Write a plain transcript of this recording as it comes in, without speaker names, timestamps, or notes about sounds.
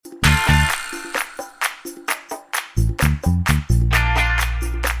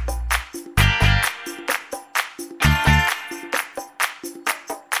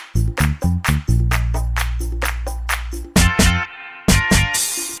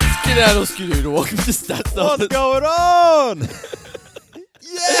Skedaddle Skedoodle, welcome to Stats. What's going on?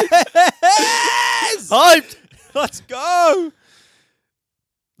 Yes! Hyped! Let's go!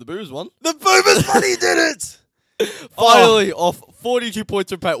 The Boomers won. The Boomers bloody did it! Finally, off 42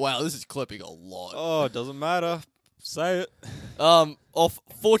 points from Pat. Wow, this is clipping a lot. Oh, it doesn't matter. Say it. Off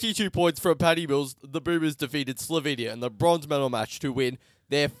 42 points from Paddy Mills, the Boomers defeated Slovenia in the bronze medal match to win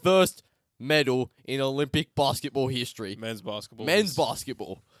their first medal in Olympic basketball history. Men's basketball. Men's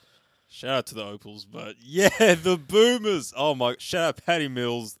basketball. Shout out to the Opals, but yeah, the Boomers. Oh my, shout out Paddy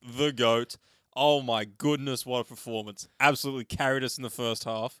Mills, the GOAT. Oh my goodness, what a performance. Absolutely carried us in the first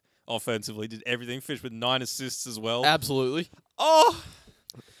half offensively. Did everything. Finished with 9 assists as well. Absolutely. Oh,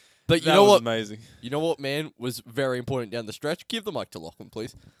 But you that know was what? amazing. You know what, man, was very important down the stretch? Give the mic to Lachlan,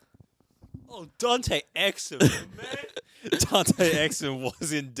 please. Oh, Dante Exum, man. Dante Exum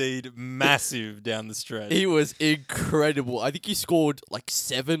was indeed massive down the stretch. He was incredible. I think he scored like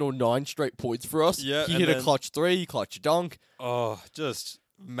 7 or 9 straight points for us. Yeah, He and hit a then- clutch 3, clutch dunk. Oh, just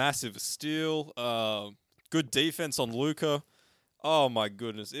massive steal. Good defense on Luka. Oh my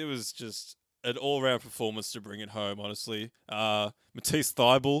goodness, it was just an all-round performance to bring it home. Honestly, Matisse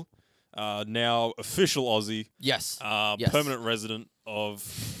Thybulle, now official Aussie, Yes. Yes. permanent resident of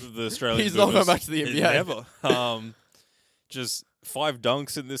the Australian. He's not Boomers. going back to the NBA. Never. Just 5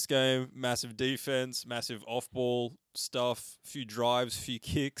 dunks in this game. Massive defense, massive off-ball stuff. Few drives, few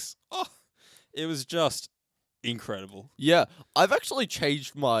kicks. Oh, it was just incredible. Yeah, I've actually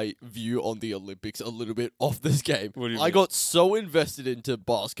changed my view on the Olympics a little bit off this game. What do you I mean? got so invested into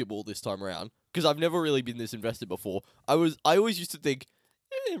basketball this time around because I've never really been this invested before. I always used to think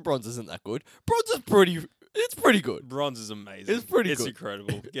bronze isn't that good. Bronze is pretty good. Bronze is amazing. It's pretty It's good.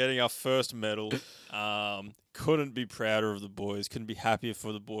 incredible. Getting our first medal. Couldn't be prouder of the boys. Couldn't be happier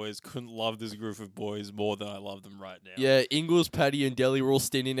for the boys. Couldn't love this group of boys more than I love them right now. Yeah, Ingles, Paddy, and Delhi were all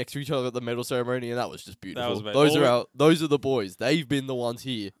standing next to each other at the medal ceremony, and that was just beautiful. was amazing. Those are the boys. They've been the ones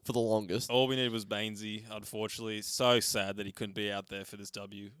here for the longest. All we needed was Bainesy, unfortunately. So sad that he couldn't be out there for this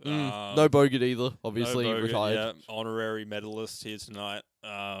W. No Bogut either, obviously no Bogut, retired. Yeah, honorary medalist here tonight.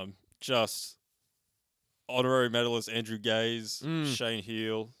 Just honorary medalist Andrew Gaze, Shane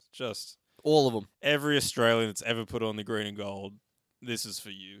Heal, just All of them. every Australian that's ever put on the green and gold, this is for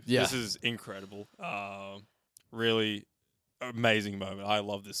you. Yeah. This is incredible. Really amazing moment. I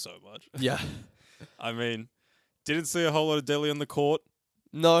love this so much. Yeah. I mean, didn't see a whole lot of Delhi on the court.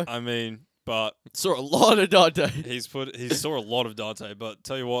 No. I mean, but Saw a lot of Dante. he saw a lot of Dante. But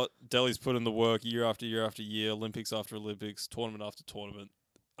tell you what, Delhi's put in the work year after year after year, Olympics after Olympics, tournament after tournament.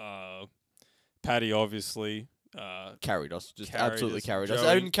 Patty obviously. Carried us. Just Carried absolutely us. carried us.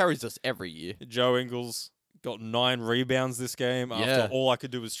 Joey- And carries us every year. Joe Ingles got 9 rebounds this game Yeah. after all I could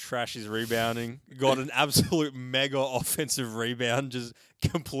do was trash his rebounding. Got an absolute mega offensive rebound, just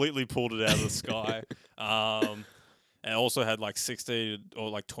completely pulled it out of the sky. And also had like 16 or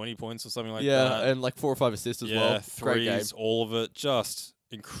like 20 points or something like Yeah, that. and like 4 or 5 assists as well. Great game. threes, all of it. Just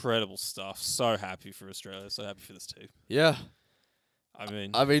incredible stuff. So happy for Australia. So happy for this team. Yeah. I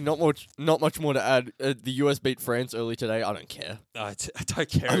mean, I mean, not much more to add. The US beat France early today. I don't care. I don't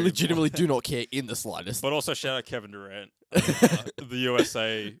care. I anymore. legitimately do not care in the slightest. But also shout out Kevin Durant, the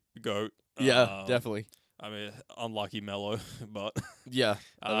USA GOAT. Yeah, definitely. I mean, unlucky Mello, but Yeah.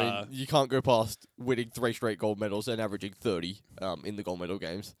 I mean, you can't go past winning 3 straight gold medals and averaging 30 in the gold medal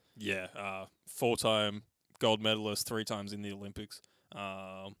games. yeah, 4-time gold medalist, 3 times in the Olympics,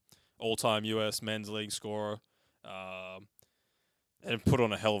 all-time US men's league scorer, and put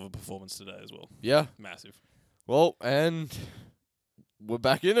on a hell of a performance today as well. Yeah. Massive. Well, and we're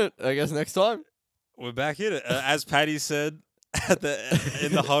back in it, I guess, next time. We're back in it. As Paddy said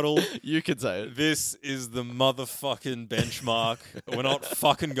in the huddle, You can say it. this is the motherfucking benchmark. We're not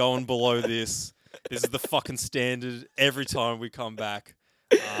fucking going below this. This is the fucking standard every time we come back.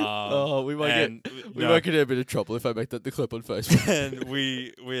 We might get in a bit of trouble if I make that the clip on Facebook. And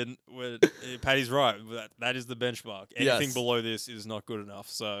we're Paddy's right. That is the benchmark. Anything Yes. below this is not good enough.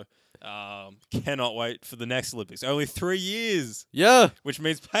 So, cannot wait for the next Olympics. Only 3 years, Yeah, which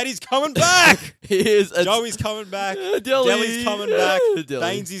means Paddy's coming back. he is. Joey's coming back. Delhi. Delhi's coming back. Delhi.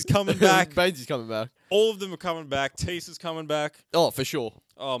 Bainesy's coming back. Bainesy's coming back. All of them are coming back. Tease is coming back. Oh, for sure.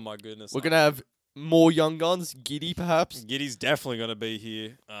 Oh my goodness. We're going to have more young guns. Giddy, perhaps. Giddy's definitely going to be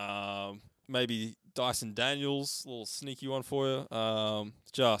here. Maybe Dyson Daniels, a little sneaky one for you.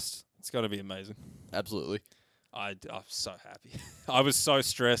 It's going to be amazing. Absolutely. I'm so happy. I was so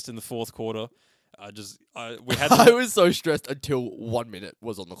stressed in the fourth quarter We had I to, was so stressed until 1 minute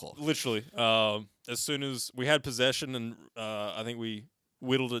was on the clock. literally as soon as we had possession, and I think we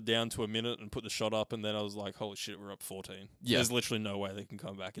whittled it down to a minute and put the shot up, and then I was like, holy shit, we're up 14. Yeah. There's literally no way they can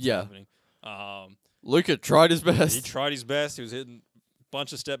come back. It's Yeah. happening. Luka tried his best. He tried his best. He was hitting a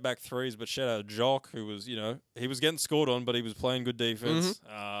bunch of step back threes, but shout out Jock, who was, he was getting scored on, but he was playing good defense.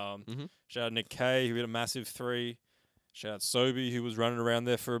 Shout out Nick Kay, who hit a massive three. Shout out Sobi, who was running around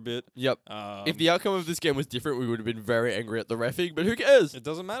there for a bit. Yep. If the outcome of this game was different, we would have been very angry at the reffing, but who cares? It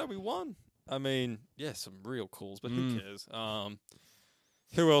doesn't matter. We won. I mean, yeah, some real calls, but who cares?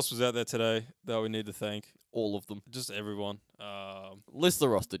 Who else was out there today that we need to thank? All of them. Just everyone. List the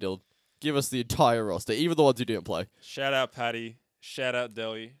roster, Dylan. Give us the entire roster, even the ones who didn't play. Shout out Paddy. Shout out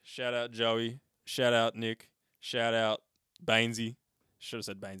Deli. Shout out Joey. Shout out Nick. Shout out Bainesy. Should have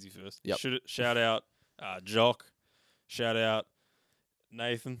said Bainesy first. Yep. Shout out Jock. Shout out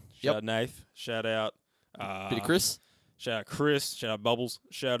Nathan. Shout out Nath. Shout out Bit of Chris. Shout out Chris. Shout out Bubbles.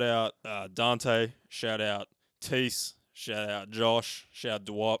 Shout out Dante. Shout out Teese. Shout out Josh. Shout out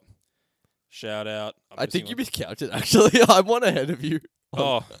Dewop. Shout out. I think you miscounted, actually. I'm one ahead of you.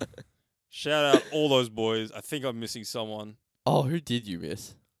 Oh. Shout out all those boys. I think I'm missing someone. Oh, who did you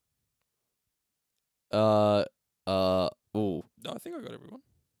miss? Oh. No, I think I got everyone.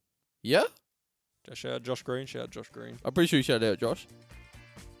 Yeah? Shout out Josh Green. Shout out Josh Green. I'm pretty sure you shouted out Josh.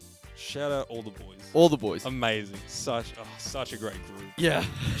 Shout out all the boys. All the boys. Amazing. Such a great group. Yeah.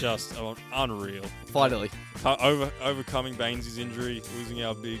 Just unreal. Finally. Overcoming Bainesy's injury, losing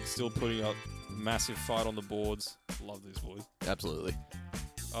our big, still putting up massive fight on the boards. Love these boys. Absolutely.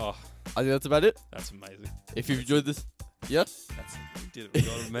 Oh, I think that's about it. that's amazing. If you've enjoyed this. Yeah? We did it. We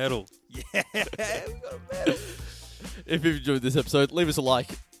got a medal. Yeah, we got a medal. If you've enjoyed this episode, leave us a like.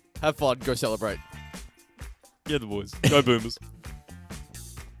 Have fun. Go celebrate. Yeah, the boys. Go Boomers.